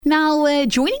Now,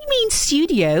 joining me in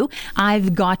studio,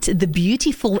 I've got the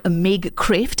beautiful Meg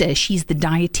Kreft. She's the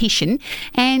dietitian.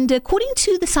 And according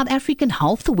to the South African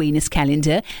Health Awareness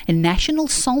Calendar, National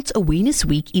Salt Awareness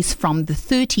Week is from the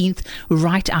 13th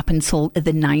right up until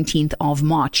the 19th of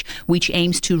March, which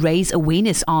aims to raise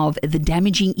awareness of the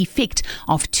damaging effect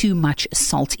of too much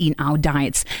salt in our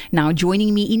diets. Now,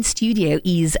 joining me in studio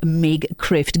is Meg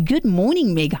Kreft. Good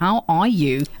morning, Meg. How are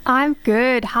you? I'm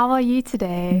good. How are you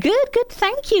today? Good.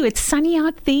 Thank you. It's sunny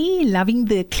out there, loving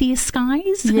the clear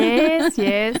skies. Yes.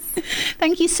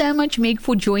 Thank you so much, Meg,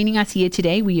 for joining us here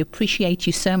today. We appreciate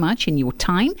you so much and your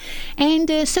time.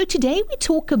 And so today we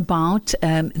talk about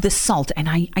the salt. And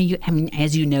I mean,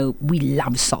 as you know, we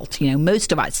love salt. You know,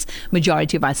 most of us,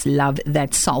 majority of us love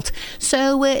that salt.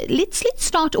 So let's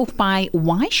start off by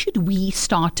why should we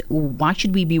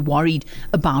be worried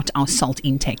about our salt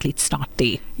intake? Let's start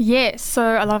there. Yes, so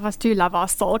a lot of us do love our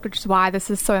salt, which is why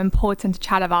this is so important to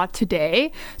chat about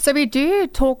today. So we do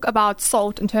talk about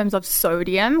salt in terms of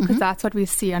sodium because that's what we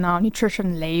see on our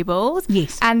nutrition labels.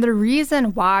 Yes. And the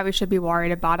reason why we should be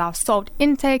worried about our salt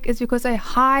intake is because a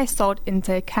high salt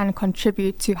intake can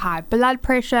contribute to high blood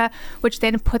pressure, which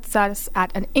then puts us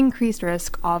at an increased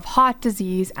risk of heart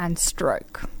disease and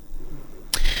stroke.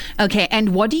 Okay,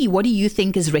 and what do you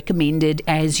think is recommended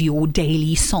as your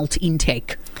daily salt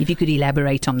intake? If you could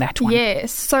elaborate on that one.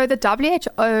 Yes, so the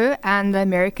WHO and the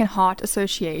American Heart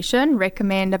Association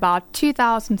recommend about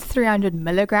 2,300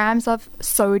 milligrams of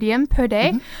sodium per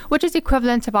day, which is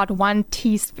equivalent to about 1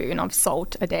 teaspoon of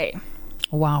salt a day.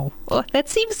 Wow. Oh, that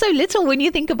seems so little when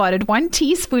you think about it. 1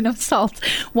 teaspoon of salt.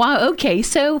 Wow. Okay.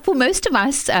 So for most of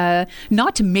us,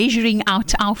 not measuring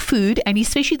out our food and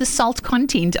especially the salt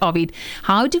content of it,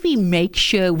 how do we make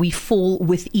sure we fall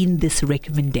within this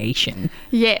recommendation?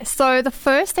 Yes. So the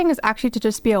first thing is actually to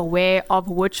just be aware of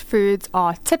which foods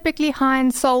are typically high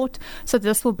in salt. So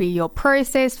this will be your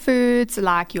processed foods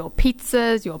like your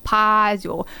pizzas, your pies,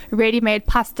 your ready-made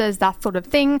pastas, that sort of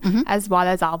thing, as well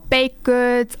as our baked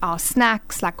goods, our snacks,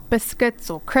 like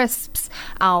biscuits or crisps,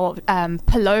 our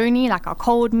polony, like our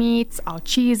cold meats, our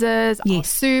cheeses, our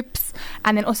soups,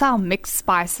 and then also our mixed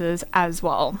spices as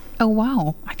well. Oh,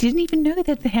 wow. I didn't even know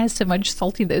that there has so much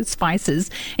salt in those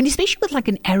spices. And especially with like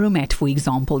an aromat, for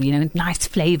example, you know, nice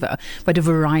flavor, but a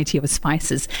variety of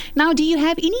spices. Now, do you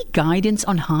have any guidance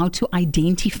on how to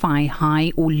identify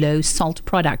high or low salt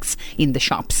products in the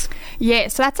shops? Yeah,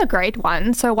 so that's a great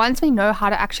one. So once we know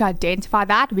how to actually identify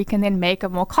that, we can then make a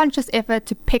more conscious effort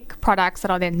to pick products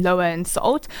that are then lower in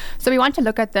salt. So we want to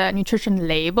look at the nutrition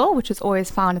label, which is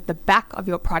always found at the back of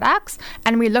your products,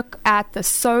 and we look at the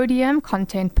sodium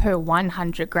content per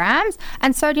 100 grams,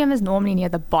 and sodium is normally near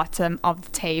the bottom of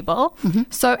the table.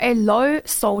 So a low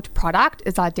salt product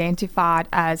is identified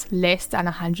as less than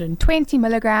 120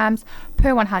 milligrams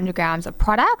per 100 grams of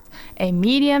product. A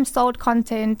medium salt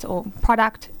content or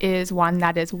product is one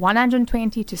that is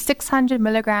 120 to 600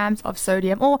 milligrams of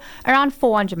sodium, or around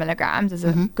 400 milligrams is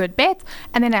a good bet.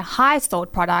 And then a high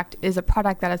salt product is a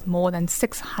product that has more than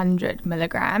 600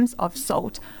 milligrams of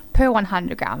salt per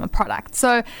 100 gram of product.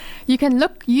 So you can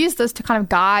use this to kind of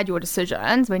guide your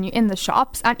decisions when you're in the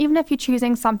shops. And even if you're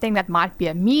choosing something that might be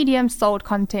a medium salt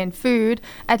content food,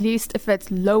 at least if it's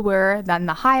lower than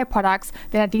the higher products,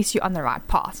 then at least you're on the right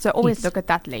path. So always look at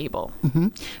that label.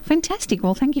 Fantastic.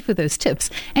 Well, thank you for those tips.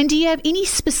 And do you have any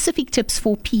specific tips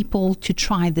for people to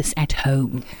try this at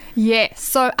home? Yes.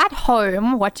 So at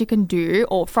home, what you can do,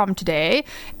 or from today,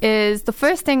 is the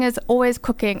first thing is always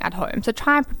cooking at home. So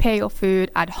try and prepare your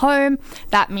food at home.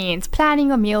 That means planning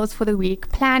your meals for the week,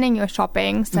 planning your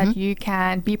shopping so that you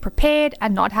can be prepared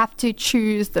and not have to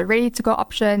choose the ready-to-go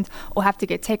options or have to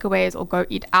get takeaways or go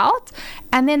eat out.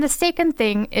 And then the second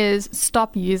thing is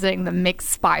stop using the mixed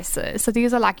spices. So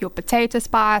these are like your potato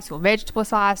spice, your vegetable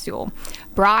spice, your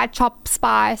dried chopped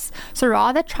spice. So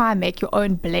rather try and make your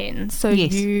own blend. So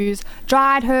use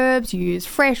dried herbs, use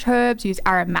fresh herbs, use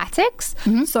aromatics.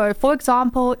 So for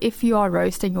example, if you are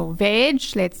roasting your veg,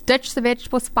 let's ditch the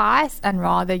vegetable spice and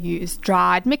rather use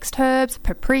dried mixed herbs,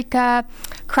 paprika,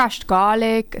 crushed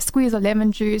garlic, a squeeze of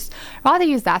lemon juice. Rather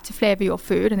use that to flavor your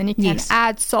food, and then you can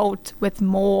add salt with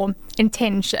more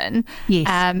intention.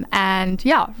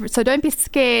 So don't be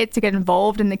scared to get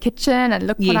involved in the kitchen and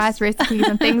look for nice recipes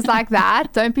and things like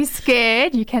that. Don't be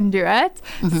scared, you can do it.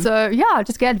 So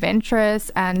just get adventurous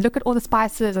and look at all the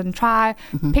spices and try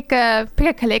pick a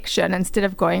collection instead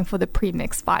of going for the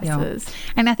pre-mixed spices.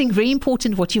 And I think very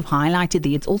important what you've highlighted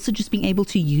there, it's also just being able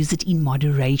to use it in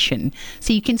moderation,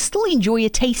 so you can still enjoy a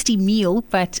tasty meal,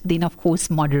 but then of course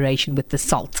moderation with the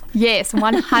salt. Yes,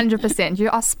 100%. You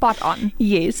are spot on.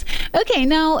 Yes. Okay,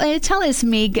 now tell us,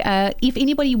 Meg, if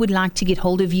anybody would like to get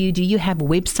hold of you, do you have a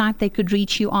website they could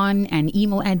reach you on, an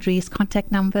email address,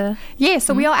 contact number? Yeah,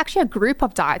 so we are actually a group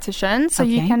of dietitians. So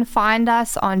you can find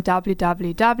us on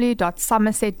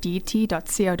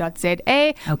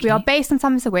www.somersetdt.co.za. We are based in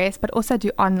Somerset West, but also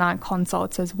do online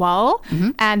consults as well.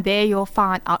 And there you'll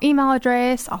find our email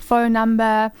address, our phone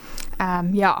number.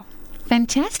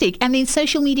 Fantastic. And then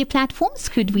social media platforms,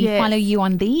 could we follow you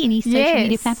on there? Any social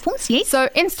media platforms? Yes. So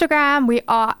Instagram, we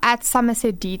are at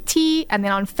Somerset DT, and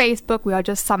then on Facebook, we are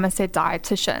just Somerset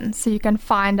Dietitians. So you can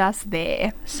find us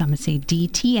there. Somerset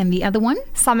DT, and the other one?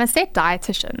 Somerset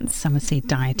Dietitians. Somerset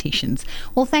Dietitians.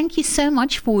 Well, thank you so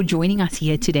much for joining us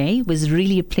here today. It was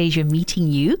really a pleasure meeting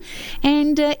you.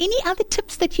 And any other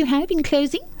tips that you have in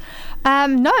closing?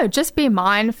 No, just be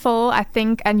mindful, I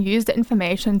think, and use the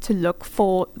information to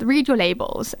read your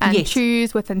labels and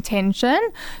choose with intention.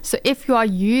 So if you are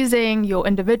using your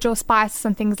individual spices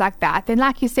and things like that, then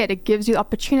like you said, it gives you the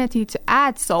opportunity to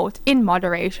add salt in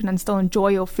moderation and still enjoy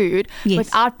your food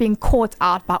without being caught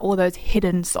out by all those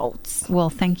hidden salts. Well,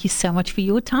 thank you so much for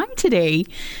your time today.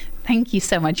 Thank you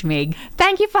so much, Meg.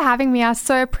 Thank you for having me. I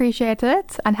so appreciate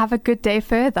it, and have a good day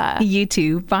further. You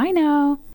too. Bye now.